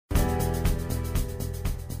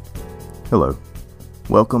Hello,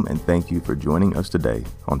 welcome and thank you for joining us today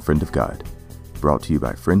on Friend of God, brought to you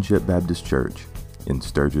by Friendship Baptist Church in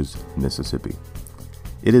Sturgis, Mississippi.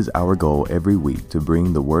 It is our goal every week to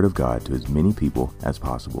bring the Word of God to as many people as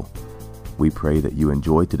possible. We pray that you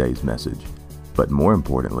enjoy today's message, but more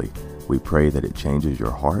importantly, we pray that it changes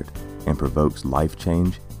your heart and provokes life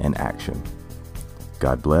change and action.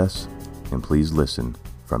 God bless, and please listen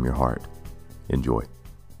from your heart. Enjoy.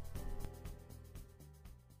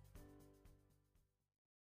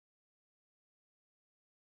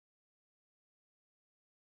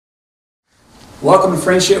 Welcome to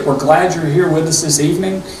Friendship. We're glad you're here with us this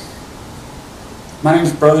evening. My name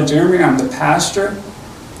is Brother Jeremy. I'm the pastor.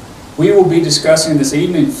 We will be discussing this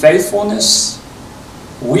evening faithfulness.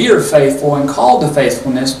 We are faithful and called to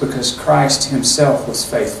faithfulness because Christ Himself was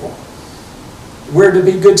faithful. We're to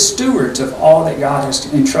be good stewards of all that God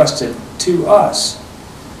has entrusted to us.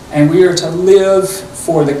 And we are to live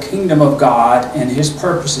for the kingdom of God and His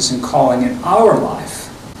purposes and calling in our life.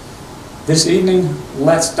 This evening,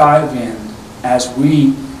 let's dive in as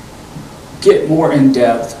we get more in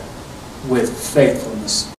depth with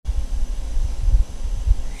faithfulness.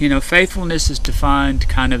 You know, faithfulness is defined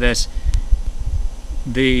kind of as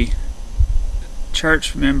the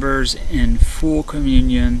church members in full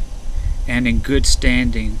communion and in good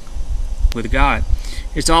standing with God.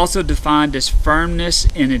 It's also defined as firmness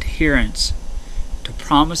and adherence to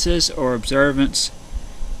promises or observance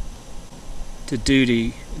to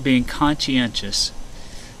duty, being conscientious.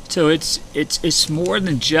 So it's more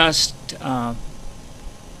than just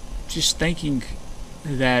thinking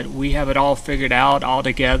that we have it all figured out all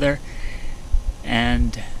together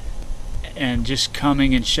and just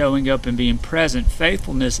coming and showing up and being present.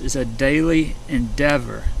 Faithfulness is a daily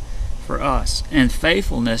endeavor for us, and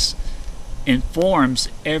faithfulness informs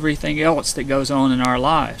everything else that goes on in our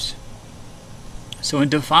lives. So in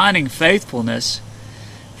defining faithfulness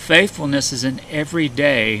is an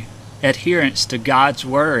everyday adherence to God's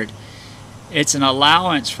Word. It's an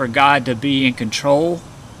allowance for God to be in control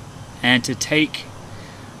and to take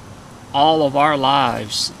all of our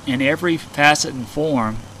lives in every facet and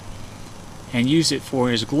form and use it for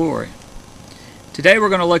His glory. Today we're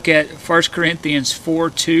going to look at 1 Corinthians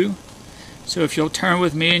 4:2. So if you'll turn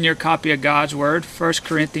with me in your copy of God's Word, 1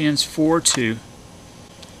 Corinthians 4:2.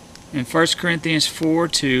 In 1 Corinthians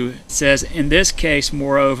 4:2 it says, "In this case,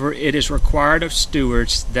 moreover, it is required of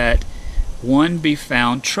stewards that one be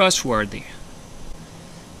found trustworthy."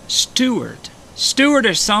 Steward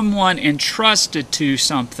is someone entrusted to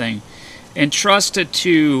something, entrusted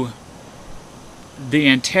to the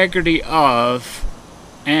integrity of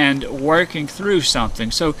and working through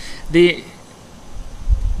something. So being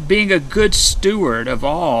a good steward of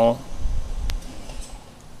all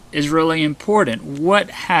is really important. What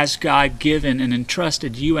has God given and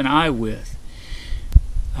entrusted you and I with?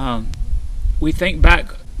 We think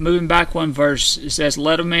back, moving back one verse, it says,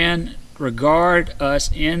 "Let a man regard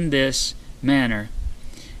us in this manner,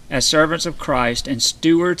 as servants of Christ and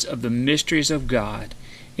stewards of the mysteries of God.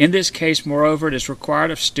 In this case, moreover, it is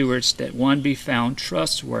required of stewards that one be found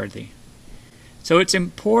trustworthy." So it's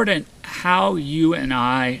important how you and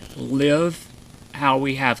I live, how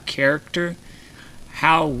we have character,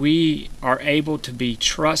 how we are able to be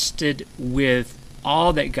trusted with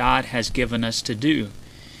all that God has given us to do.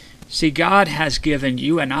 See, God has given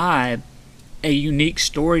you and I a unique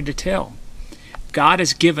story to tell. God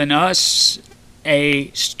has given us a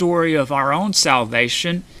story of our own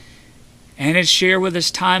salvation and has shared with us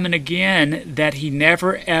time and again that He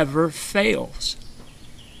never ever fails.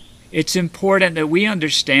 It's important that we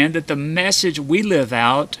understand that the message we live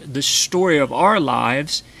out, the story of our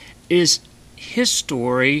lives, is His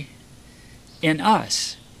story in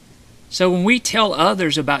us. So when we tell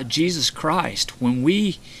others about Jesus Christ, when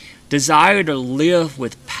we desire to live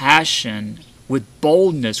with passion, with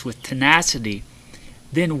boldness, with tenacity,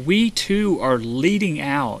 then we too are leading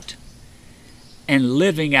out and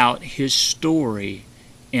living out His story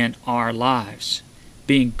in our lives,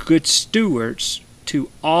 being good stewards to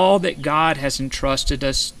all that God has entrusted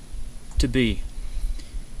us to be.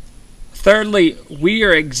 Thirdly, we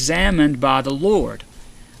are examined by the Lord.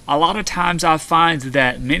 A lot of times I find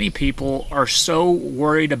that many people are so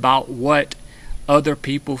worried about what other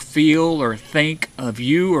people feel or think of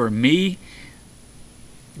you or me,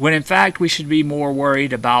 when in fact we should be more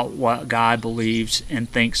worried about what God believes and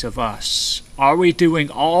thinks of us. Are we doing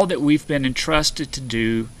all that we've been entrusted to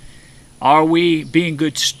do? Are we being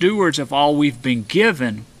good stewards of all we've been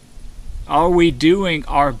given? Are we doing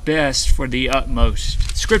our best for the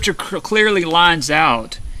utmost? Scripture clearly lines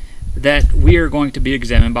out that we are going to be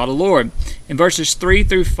examined by the Lord. In verses 3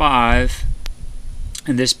 through 5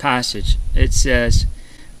 in this passage. It says,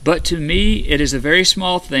 "But to me it is a very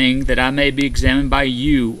small thing that I may be examined by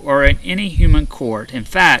you or in any human court. In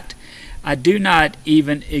fact, I do not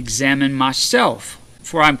even examine myself,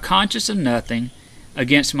 for I am conscious of nothing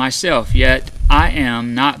against myself, yet I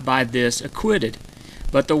am not by this acquitted.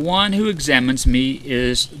 But the one who examines me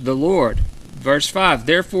is the Lord." Verse 5,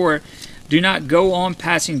 "Therefore do not go on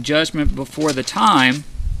passing judgment before the time,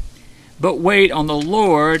 but wait on the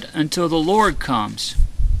Lord until the Lord comes,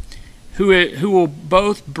 who will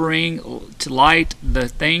both bring to light the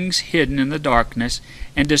things hidden in the darkness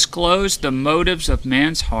and disclose the motives of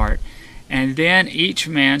man's heart, and then each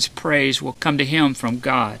man's praise will come to him from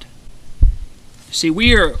God." See,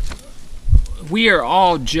 we are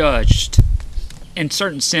all judged in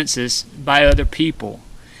certain senses by other people.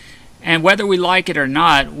 And whether we like it or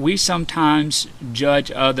not, we sometimes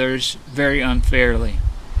judge others very unfairly.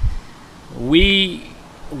 We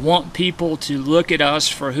want people to look at us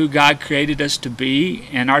for who God created us to be,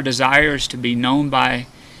 and our desire is to be known by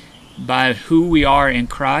who we are in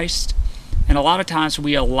Christ. And a lot of times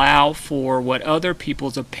we allow for what other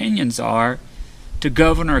people's opinions are to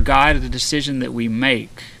govern or guide the decision that we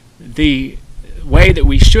make. The way that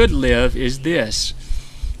we should live is this: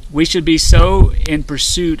 we should be so in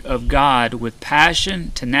pursuit of God with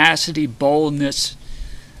passion, tenacity, boldness,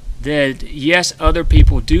 that yes, other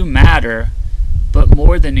people do matter, but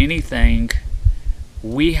more than anything,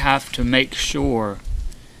 we have to make sure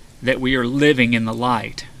that we are living in the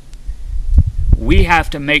light. We have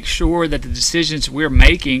to make sure that the decisions we're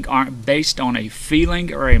making aren't based on a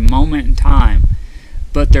feeling or a moment in time,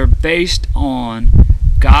 but they're based on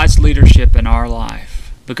God's leadership in our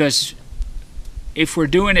life. Because if we're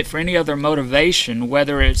doing it for any other motivation,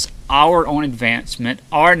 whether it's our own advancement,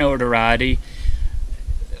 our notoriety,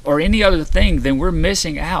 or any other thing, then we're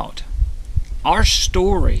missing out. Our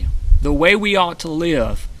story, the way we ought to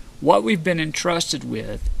live, what we've been entrusted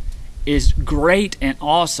with, is great and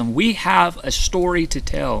awesome. We have a story to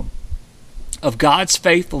tell of God's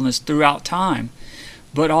faithfulness throughout time,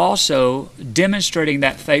 but also demonstrating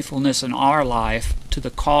that faithfulness in our life to the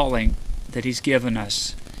calling that He's given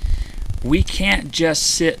us. We can't just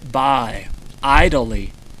sit by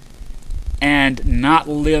idly and not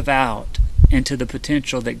live out into the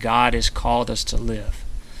potential that God has called us to live.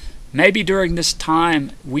 Maybe during this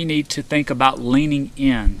time we need to think about leaning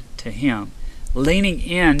in to Him, leaning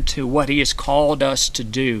in to what He has called us to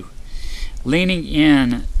do, leaning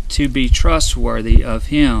in to be trustworthy of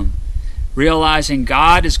Him, realizing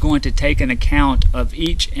God is going to take an account of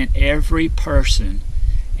each and every person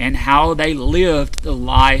and how they lived the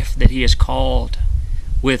life that He has called,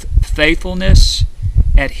 with faithfulness,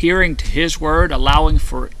 adhering to His Word, allowing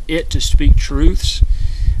for it to speak truths.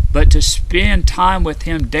 But to spend time with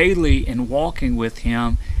Him daily and walking with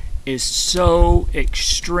Him is so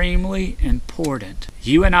extremely important.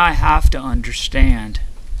 You and I have to understand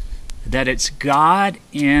that it's God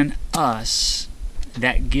in us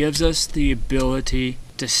that gives us the ability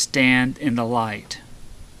to stand in the light.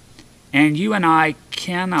 And you and I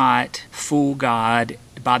cannot fool God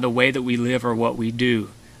by the way that we live or what we do.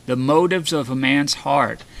 The motives of a man's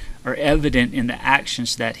heart are evident in the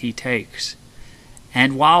actions that he takes.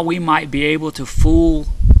 And while we might be able to fool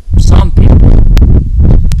some people,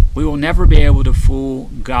 we will never be able to fool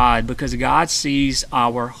God, because God sees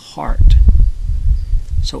our heart.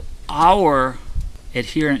 So our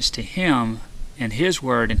adherence to Him and His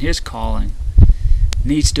Word and His calling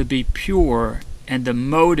needs to be pure, and the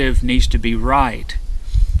motive needs to be right,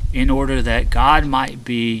 in order that God might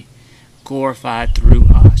be glorified through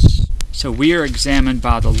us. So we are examined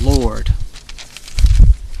by the Lord.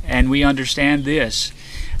 And we understand this,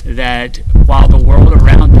 that while the world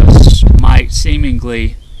around us might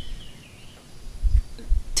seemingly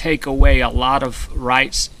take away a lot of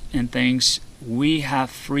rights and things, we have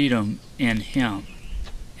freedom in Him.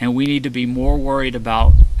 And we need to be more worried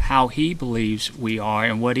about how He believes we are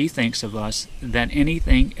and what He thinks of us than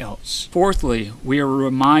anything else. Fourthly, we are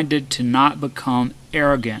reminded to not become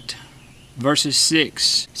arrogant. Verses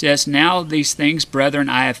 6 says, "Now these things, brethren,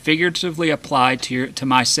 I have figuratively applied to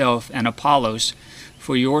myself and Apollos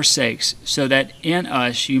for your sakes, so that in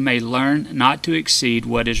us you may learn not to exceed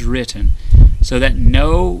what is written, so that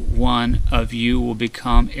no one of you will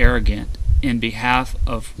become arrogant in behalf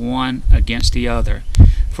of one against the other.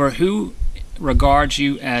 For who regards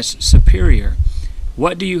you as superior?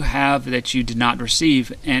 What do you have that you did not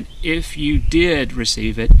receive? And if you did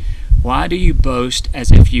receive it, why do you boast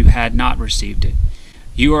as if you had not received it?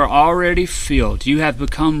 You are already filled. You have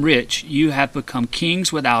become rich. You have become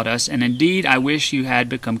kings without us. And indeed, I wish you had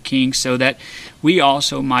become kings, so that we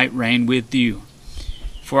also might reign with you.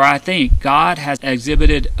 For I think God has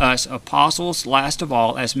exhibited us apostles last of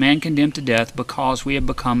all as men condemned to death, because we have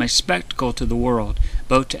become a spectacle to the world,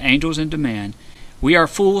 both to angels and to men. We are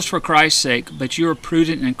fools for Christ's sake, but you are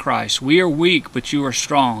prudent in Christ. We are weak, but you are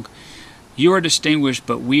strong. You are distinguished,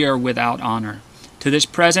 but we are without honor. To this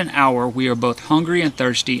present hour we are both hungry and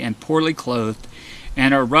thirsty and poorly clothed,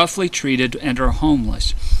 and are roughly treated and are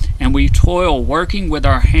homeless. And we toil working with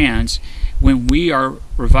our hands. When we are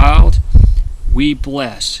reviled, we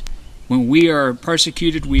bless. When we are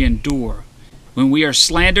persecuted, we endure. When we are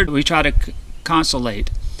slandered, we try to consolate.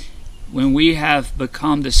 When we have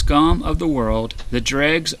become the scum of the world, the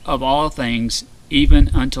dregs of all things,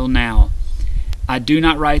 even until now. I do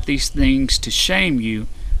not write these things to shame you,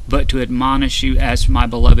 but to admonish you as my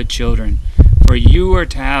beloved children. For you are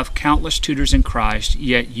to have countless tutors in Christ,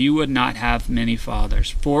 yet you would not have many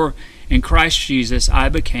fathers. For in Christ Jesus I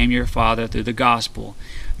became your father through the gospel.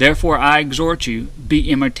 Therefore I exhort you, be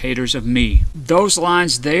imitators of me. Those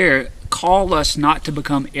lines there call us not to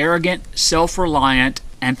become arrogant, self-reliant,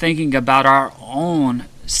 and thinking about our own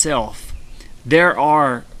self. There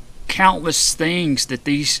are countless things that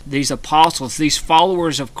these apostles, these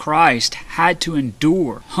followers of Christ, had to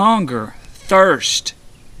endure. Hunger, thirst,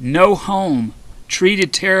 no home,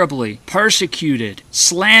 treated terribly, persecuted,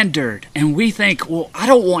 slandered. And we think, well, I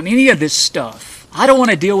don't want any of this stuff. I don't want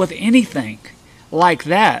to deal with anything like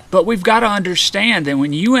that. But we've got to understand that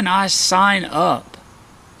when you and I sign up,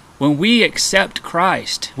 when we accept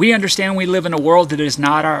Christ, we understand we live in a world that is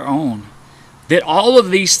not our own. That all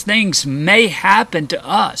of these things may happen to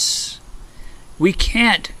us. We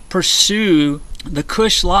can't pursue the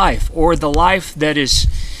cush life or the life that is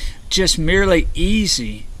just merely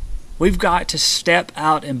easy. We've got to step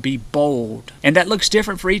out and be bold. And that looks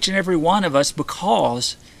different for each and every one of us,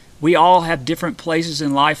 because we all have different places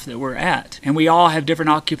in life that we're at. And we all have different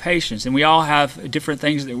occupations. And we all have different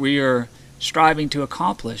things that we are striving to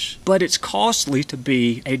accomplish. But it's costly to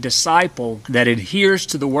be a disciple that adheres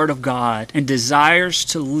to the Word of God and desires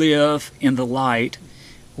to live in the light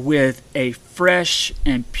with a fresh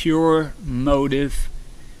and pure motive.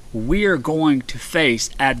 We are going to face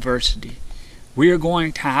adversity. We are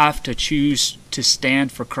going to have to choose to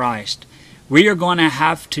stand for Christ. We are going to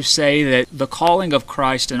have to say that the calling of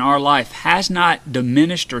Christ in our life has not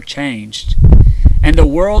diminished or changed. And the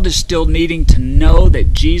world is still needing to know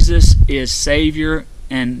that Jesus is Savior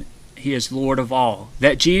and He is Lord of all.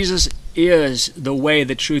 That Jesus is the way,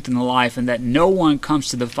 the truth, and the life, and that no one comes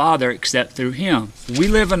to the Father except through Him. We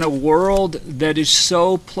live in a world that is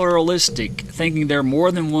so pluralistic, thinking there are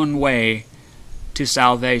more than one way to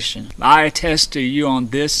salvation. I attest to you on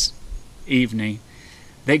this evening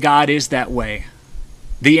that God is that way,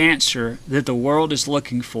 the answer that the world is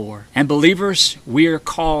looking for. And believers, we are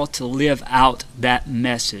called to live out that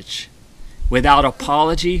message without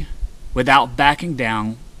apology, without backing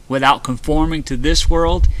down, without conforming to this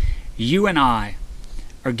world. You and I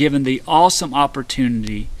are given the awesome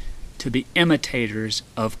opportunity to be imitators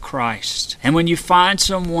of Christ. And when you find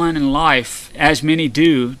someone in life, as many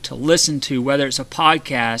do, to listen to, whether it's a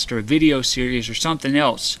podcast or a video series or something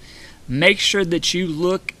else, make sure that you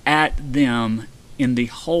look at them in the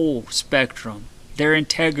whole spectrum. Their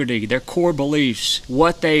integrity, their core beliefs,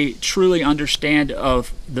 what they truly understand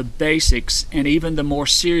of the basics and even the more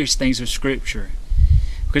serious things of Scripture.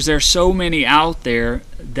 Because there are so many out there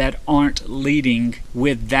that aren't leading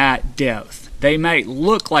with that depth. They may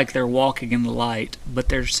look like they're walking in the light, but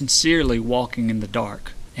they're sincerely walking in the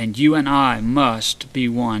dark. And you and I must be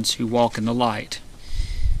ones who walk in the light.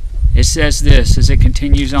 It says this as it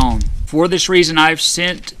continues on. For this reason I have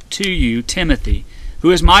sent to you Timothy,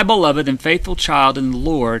 who is my beloved and faithful child in the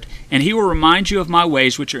Lord, and he will remind you of my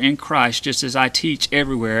ways which are in Christ, just as I teach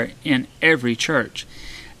everywhere in every church.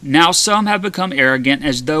 Now some have become arrogant,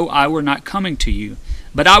 as though I were not coming to you.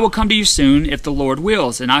 But I will come to you soon, if the Lord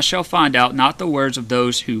wills, and I shall find out not the words of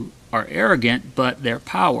those who are arrogant, but their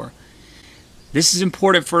power. This is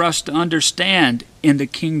important for us to understand in the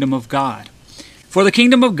kingdom of God. For the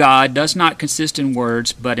kingdom of God does not consist in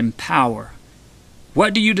words, but in power.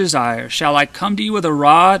 What do you desire? Shall I come to you with a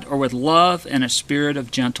rod, or with love and a spirit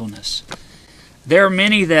of gentleness? There are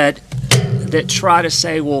many that try to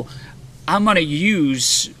say, well, I'm going to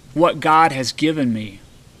use what God has given me,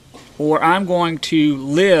 or I'm going to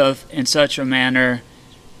live in such a manner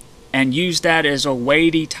and use that as a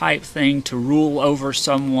weighty type thing to rule over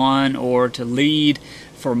someone or to lead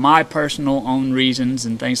for my personal own reasons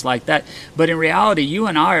and things like that. But in reality, you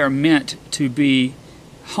and I are meant to be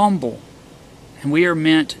humble, and we are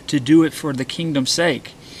meant to do it for the kingdom's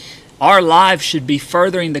sake. Our lives should be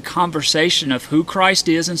furthering the conversation of who Christ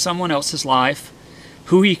is in someone else's life,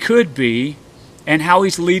 who He could be, and how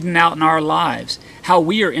He's leading out in our lives, how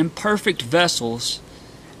we are imperfect vessels,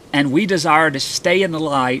 and we desire to stay in the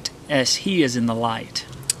light as He is in the light.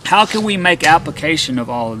 How can we make application of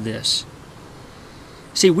all of this?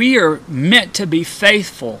 See, we are meant to be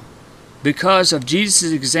faithful because of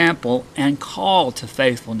Jesus' example and called to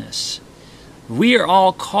faithfulness. We are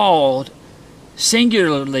all called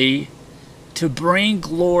singularly to bring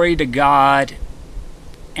glory to God,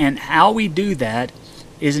 and how we do that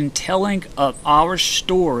is in telling of our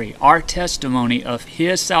story, our testimony of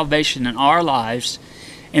His salvation in our lives,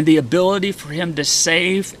 and the ability for Him to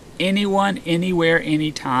save anyone, anywhere,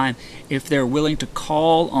 anytime, if they're willing to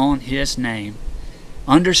call on His name.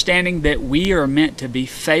 Understanding that we are meant to be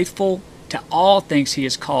faithful to all things He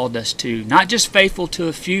has called us to. Not just faithful to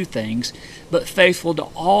a few things, but faithful to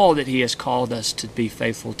all that He has called us to be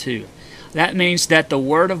faithful to. That means that the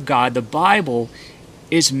Word of God, the Bible,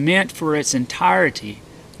 is meant for its entirety.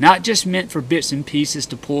 Not just meant for bits and pieces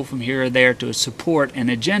to pull from here or there to support an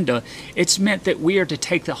agenda. It's meant that we are to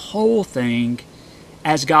take the whole thing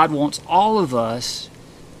as God wants all of us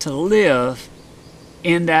to live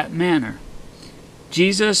in that manner.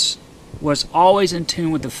 Jesus was always in tune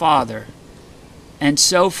with the Father, and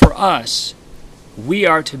so for us, we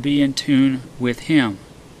are to be in tune with Him.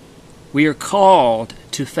 We are called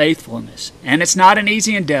to faithfulness, and it's not an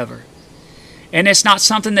easy endeavor, and it's not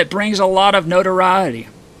something that brings a lot of notoriety.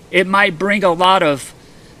 It might bring a lot of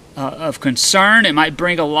concern. It might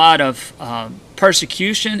bring a lot of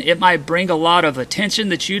persecution. It might bring a lot of attention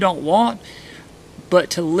that you don't want. But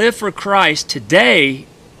to live for Christ today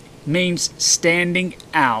means standing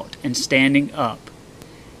out and standing up.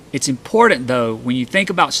 It's important, though, when you think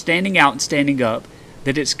about standing out and standing up,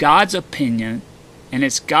 that it's God's opinion, and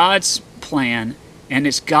it's God's plan, and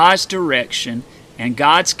it's God's direction, and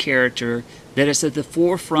God's character that is at the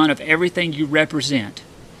forefront of everything you represent.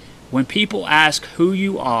 When people ask who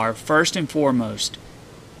you are, first and foremost,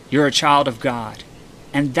 you're a child of God.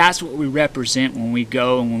 And that's what we represent when we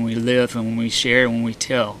go and when we live and when we share and when we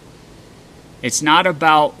tell. It's not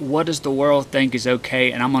about what does the world think is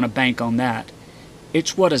okay and I'm going to bank on that.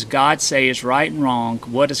 It's what does God say is right and wrong,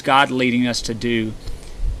 what is God leading us to do,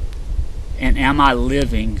 and am I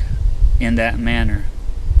living in that manner?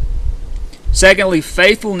 Secondly,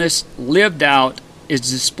 faithfulness lived out is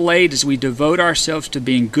displayed as we devote ourselves to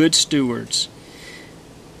being good stewards.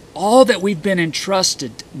 All that we've been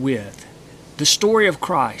entrusted with, the story of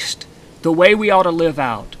Christ, the way we ought to live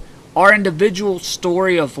out, our individual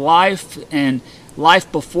story of life and life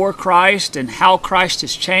before Christ and how Christ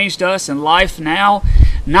has changed us and life now,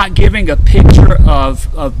 not giving a picture of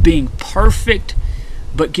being perfect,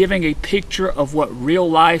 but giving a picture of what real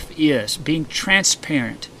life is, being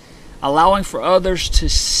transparent, allowing for others to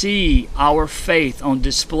see our faith on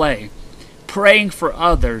display, praying for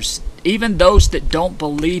others, even those that don't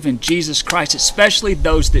believe in Jesus Christ, especially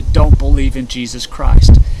those that don't believe in Jesus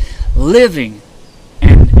Christ, living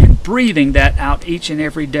and breathing that out each and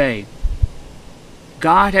every day.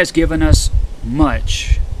 God has given us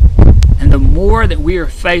much, and the more that we are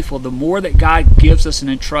faithful, the more that God gives us and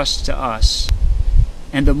entrusts to us,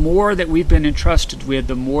 and the more that we've been entrusted with,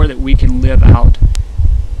 the more that we can live out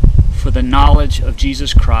for the knowledge of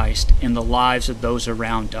Jesus Christ in the lives of those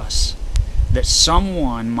around us, that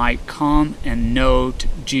someone might come and know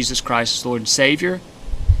Jesus Christ as Lord and Savior,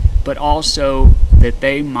 but also that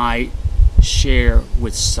they might share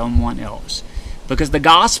with someone else. Because the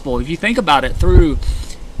gospel, if you think about it, through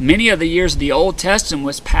many of the years of the Old Testament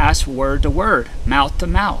was passed word to word, mouth to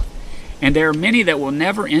mouth. And there are many that will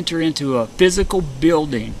never enter into a physical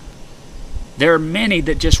building. There are many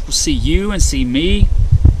that just will see you and see me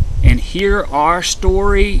and hear our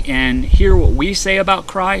story and hear what we say about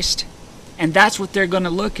Christ. And that's what they're going to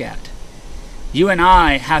look at. You and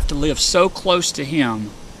I have to live so close to Him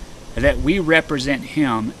that we represent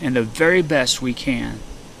Him in the very best we can.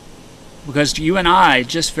 Because you and I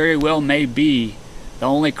just very well may be the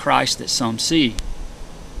only Christ that some see.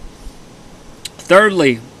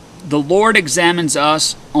 Thirdly, the Lord examines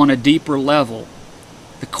us on a deeper level.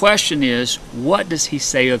 The question is, what does He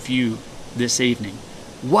say of you this evening?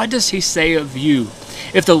 What does He say of you?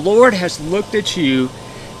 If the Lord has looked at you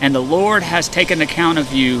and the Lord has taken account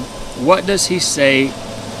of you, what does He say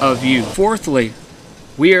of you? Fourthly,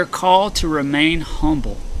 we are called to remain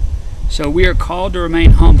humble. So we are called to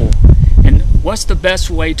remain humble. And what's the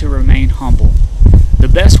best way to remain humble? The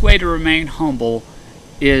best way to remain humble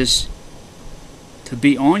is to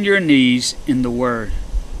be on your knees in the Word.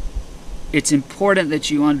 It's important that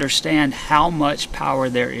you understand how much power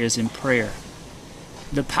there is in prayer.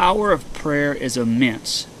 The power of prayer is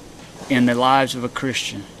immense in the lives of a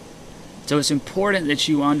Christian. So it's important that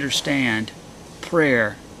you understand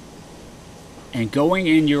prayer and going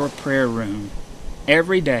in your prayer room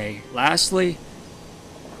every day. Lastly,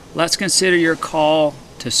 let's consider your call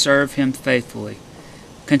to serve Him faithfully.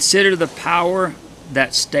 Consider the power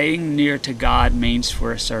that staying near to God means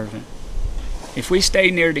for a servant. If we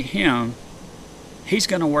stay near to Him, He's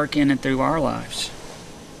going to work in and through our lives.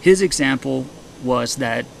 His example was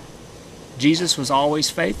that Jesus was always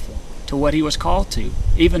faithful to what He was called to,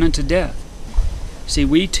 even unto death. See,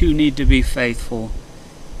 we too need to be faithful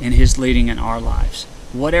in His leading in our lives.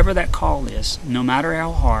 Whatever that call is, no matter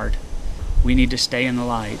how hard, we need to stay in the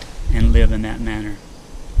light and live in that manner.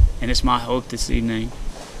 And it's my hope this evening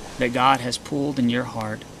that God has pulled in your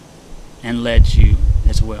heart and led you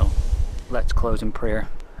as well. Let's close in prayer.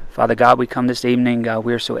 Father God, we come this evening, God,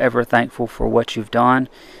 we're so ever thankful for what You've done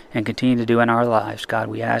and continue to do in our lives. God,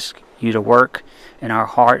 we ask You to work in our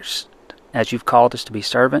hearts as You've called us to be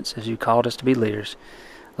servants, as You've called us to be leaders.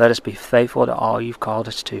 Let us be faithful to all You've called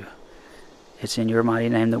us to. It's in Your mighty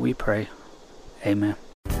name that we pray. Amen.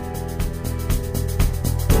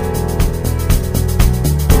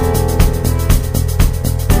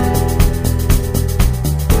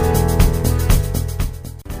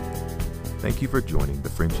 Thank you for joining the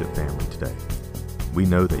Friendship family today. We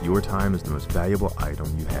know that your time is the most valuable item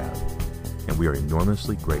you have, and we are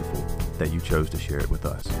enormously grateful that you chose to share it with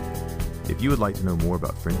us. If you would like to know more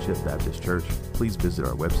about Friendship Baptist Church, please visit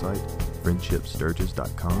our website,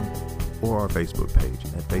 friendshipsturgis.com, or our Facebook page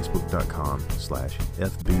at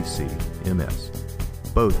facebook.com/FBCMS.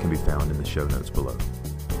 Both can be found in the show notes below.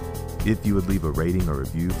 If you would leave a rating or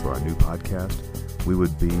review for our new podcast, we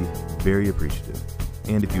would be very appreciative.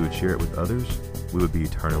 And if you would share it with others, we would be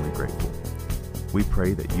eternally grateful. We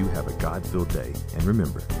pray that you have a God-filled day, and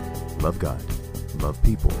remember, love God, love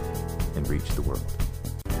people, and reach the world.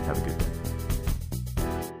 Have a good day.